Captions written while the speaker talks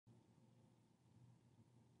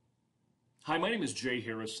Hi, my name is Jay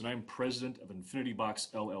Harris and I'm president of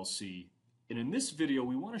Infinitybox LLC. And in this video,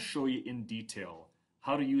 we want to show you in detail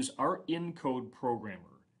how to use our inCODE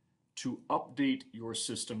programmer to update your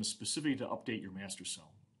system, specifically to update your master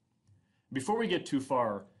cell. Before we get too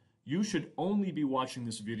far, you should only be watching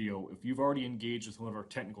this video if you've already engaged with one of our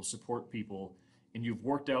technical support people and you've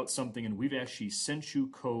worked out something and we've actually sent you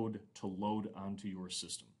code to load onto your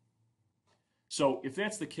system. So if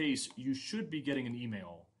that's the case, you should be getting an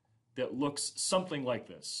email that looks something like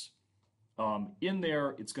this. In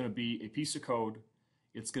there, it's going to be a piece of code.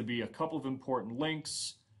 It's going to be a couple of important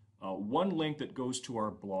links. One link that goes to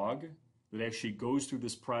our blog that actually goes through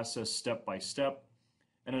this process step by step,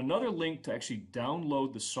 and another link to actually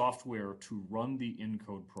download the software to run the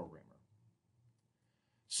inCODE programmer.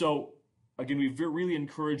 So again, we really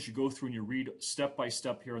encourage you to go through and you read step by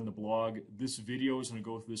step here in the blog. This video is going to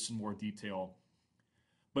go through this in more detail.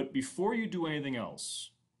 But before you do anything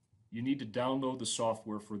else, you need to download the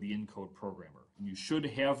software for the inCODE programmer. And you should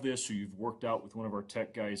have this or you've worked out with one of our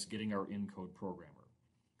tech guys getting our inCODE programmer.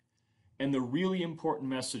 And the really important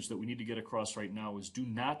message that we need to get across right now is do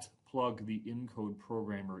not plug the inCODE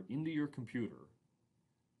programmer into your computer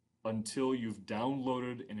until you've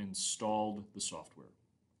downloaded and installed the software.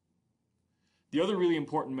 The other really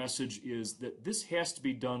important message is that this has to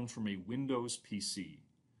be done from a Windows PC.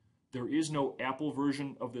 There is no Apple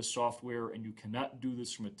version of this software, and you cannot do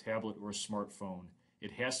this from a tablet or a smartphone.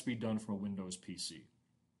 It has to be done from a Windows PC.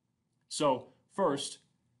 So first,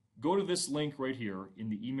 go to this link right here in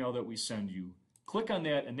the email that we send you. Click on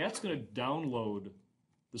that, and that's going to download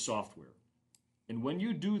the software. And when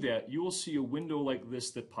you do that, you will see a window like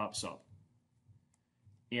this that pops up.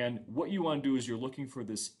 And what you want to do is you're looking for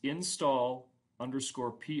this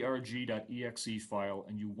install_prg.exe file,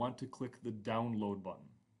 and you want to click the download button.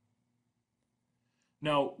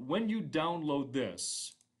 Now, when you download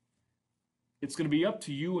this, it's going to be up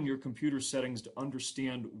to you and your computer settings to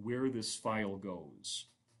understand where this file goes.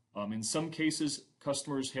 In some cases,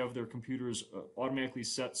 customers have their computers automatically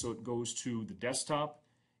set so it goes to the desktop.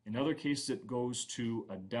 In other cases, it goes to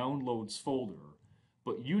a downloads folder.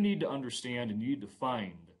 But you need to understand and you need to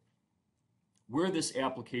find where this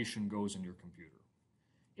application goes in your computer.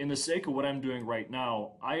 In the sake of what I'm doing right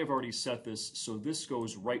now, I have already set this so this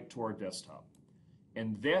goes right to our desktop.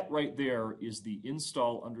 And that right there is the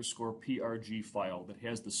install_prg file that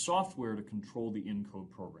has the software to control the inCODE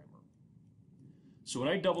programmer. So when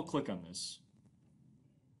I double click on this,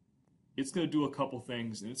 it's going to do a couple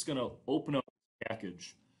things and it's going to open up the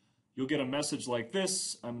package. You'll get a message like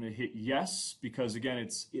this. I'm going to hit yes because again,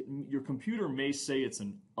 your computer may say it's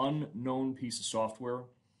an unknown piece of software.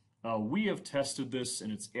 We have tested this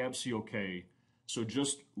and it's absolutely okay. So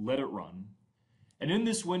just let it run. And in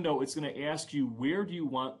this window, it's going to ask you where do you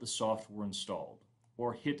want the software installed,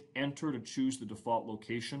 or hit enter to choose the default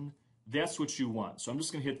location. That's what you want. So I'm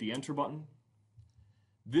just going to hit the enter button.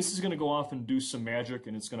 This is going to go off and do some magic,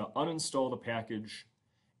 and it's going to uninstall the package,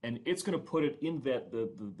 and it's going to put it in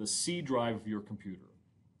the C drive of your computer.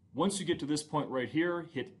 Once you get to this point right here,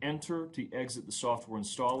 hit enter to exit the software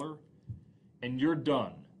installer, and you're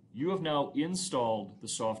done. You have now installed the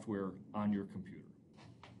software on your computer.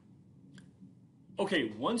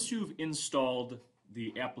 Okay, once you've installed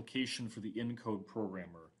the application for the inCODE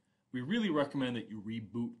programmer, we really recommend that you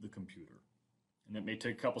reboot the computer. And that may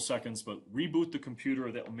take a couple seconds, but reboot the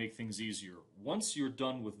computer, that will make things easier. Once you're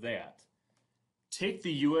done with that, take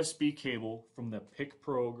the USB cable from the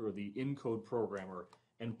PIC-Prog or the inCODE programmer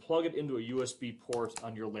and plug it into a USB port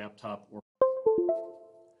on your laptop.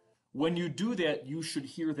 When you do that, you should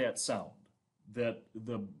hear that sound, that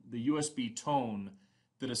the USB tone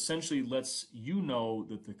that essentially lets you know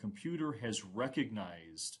that the computer has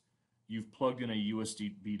recognized you've plugged in a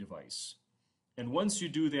USB device. And once you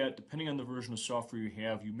do that, depending on the version of software you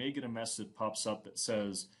have, you may get a message that pops up that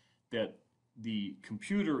says that the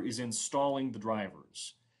computer is installing the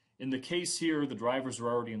drivers. In the case here, the drivers are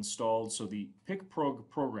already installed, so the PIC-Prog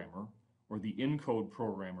programmer, or the inCODE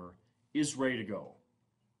programmer, is ready to go.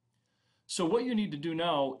 So what you need to do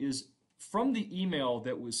now is, from the email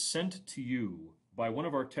that was sent to you by one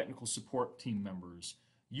of our technical support team members,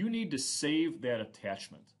 you need to save that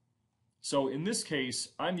attachment. So in this case,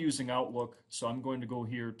 I'm using Outlook, so I'm going to go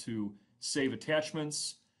here to Save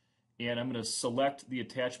Attachments, and I'm going to select the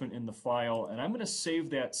attachment in the file, and I'm going to save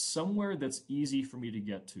that somewhere that's easy for me to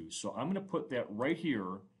get to. So I'm going to put that right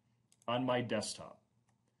here on my desktop.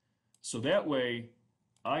 So that way,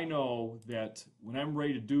 I know that when I'm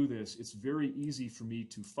ready to do this, it's very easy for me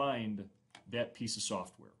to find that piece of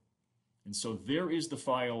software. And so there is the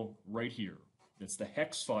file right here. It's the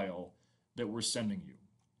hex file that we're sending you.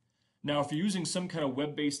 Now, if you're using some kind of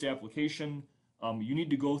web-based application, you need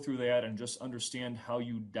to go through that and just understand how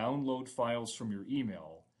you download files from your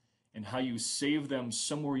email and how you save them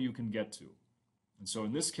somewhere you can get to. And so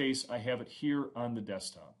in this case, I have it here on the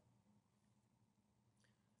desktop.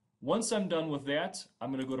 Once I'm done with that,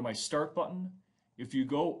 I'm going to go to my Start button. If you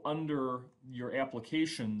go under your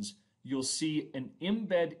applications, you'll see an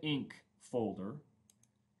Embed Inc. folder.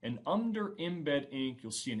 And under Embed Inc.,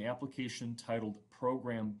 you'll see an application titled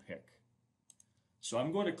Program Pick. So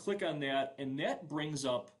I'm going to click on that, and that brings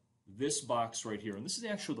up this box right here. And this is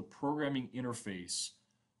actually the programming interface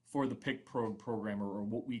for the Pick programmer, or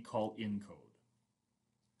what we call inCODE.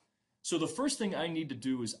 So the first thing I need to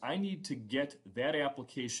do is I need to get that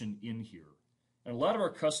application in here. And a lot of our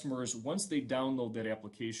customers, once they download that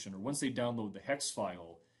application, or once they download the hex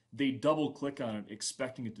file, they double click on it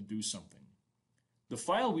expecting it to do something. The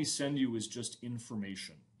file we send you is just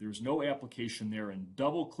information. There's no application there, and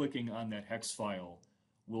double clicking on that hex file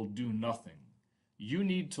will do nothing. You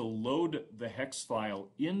need to load the hex file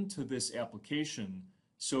into this application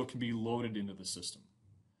so it can be loaded into the system.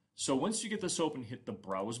 So once you get this open, hit the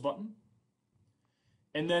Browse button,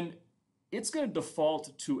 and then it's going to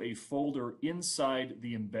default to a folder inside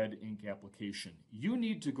the Embed Inc. application. You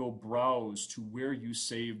need to go browse to where you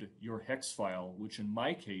saved your hex file, which in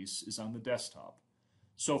my case is on the desktop.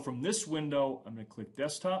 So from this window, I'm going to click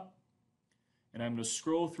Desktop, and I'm going to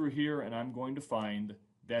scroll through here, and I'm going to find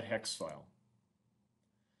that hex file.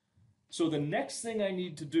 So the next thing I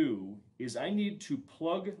need to do is I need to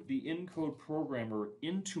plug the inCODE programmer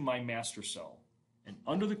into my master cell. And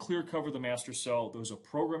under the clear cover of the master cell, there's a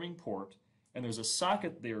programming port, and there's a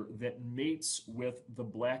socket there that mates with the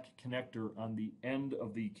black connector on the end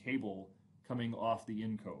of the cable coming off the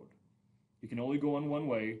inCODE. You can only go in one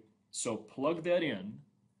way, so plug that in,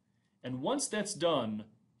 and once that's done,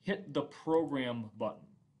 hit the Program button.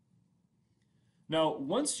 Now,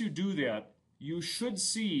 once you do that, you should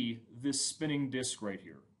see this spinning disc right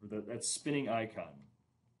here, or that spinning icon.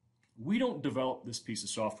 We don't develop this piece of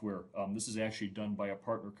software. This is actually done by a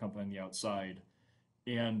partner company on the outside,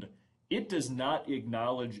 and it does not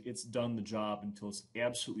acknowledge it's done the job until it's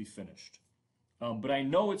absolutely finished. But I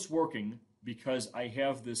know it's working because I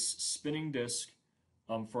have this spinning disc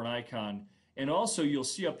for an icon, and also you'll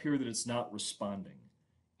see up here that it's not responding.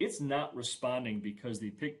 It's not responding because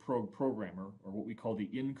the Pick programmer, or what we call the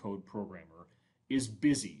inCODE programmer, is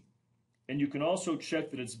busy. And you can also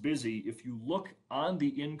check that it's busy. If you look on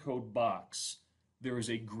the inCODE box, there is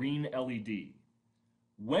a green LED.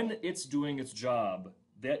 When it's doing its job,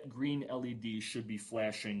 that green LED should be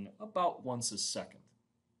flashing about once a second.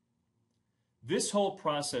 This whole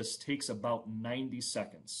process takes about 90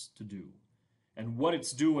 seconds to do. And what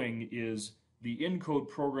it's doing is the inCODE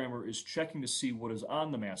programmer is checking to see what is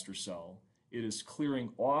on the master cell. It is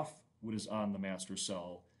clearing off what is on the master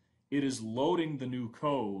cell. It is loading the new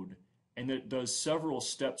code, and it does several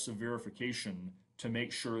steps of verification to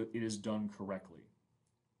make sure it is done correctly.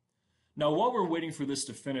 Now, while we're waiting for this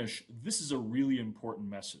to finish, this is a really important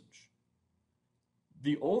message.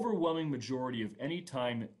 The overwhelming majority of any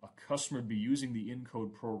time a customer would be using the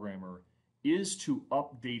inCODE programmer is to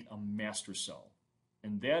update a master cell.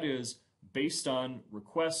 And that is based on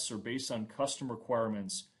requests or based on custom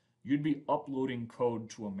requirements, you'd be uploading code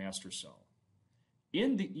to a master cell.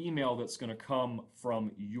 In the email that's going to come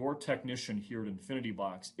from your technician here at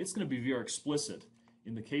Infinitybox, it's going to be very explicit.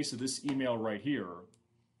 In the case of this email right here,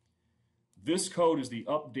 this code is the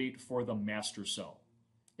update for the master cell.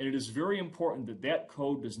 And it is very important that that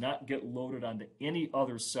code does not get loaded onto any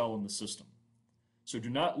other cell in the system. So do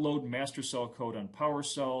not load master cell code on power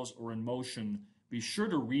cells or in motion. Be sure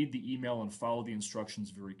to read the email and follow the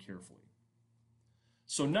instructions very carefully.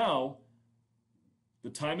 So now, the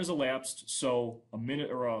time has elapsed, so a minute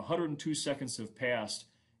or 102 seconds have passed,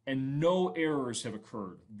 and no errors have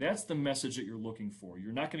occurred. That's the message that you're looking for.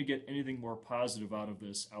 You're not going to get anything more positive out of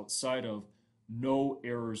this outside of no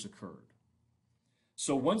errors occurred.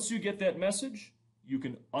 So once you get that message, you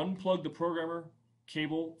can unplug the programmer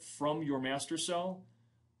cable from your master cell.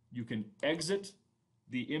 You can exit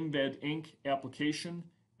the Embed Inc. application,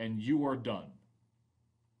 and you are done.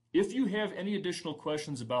 If you have any additional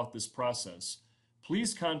questions about this process,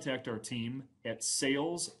 please contact our team at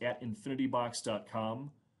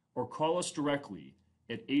sales@infinitybox.com or call us directly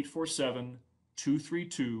at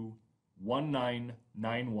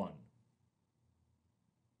 847-232-1991.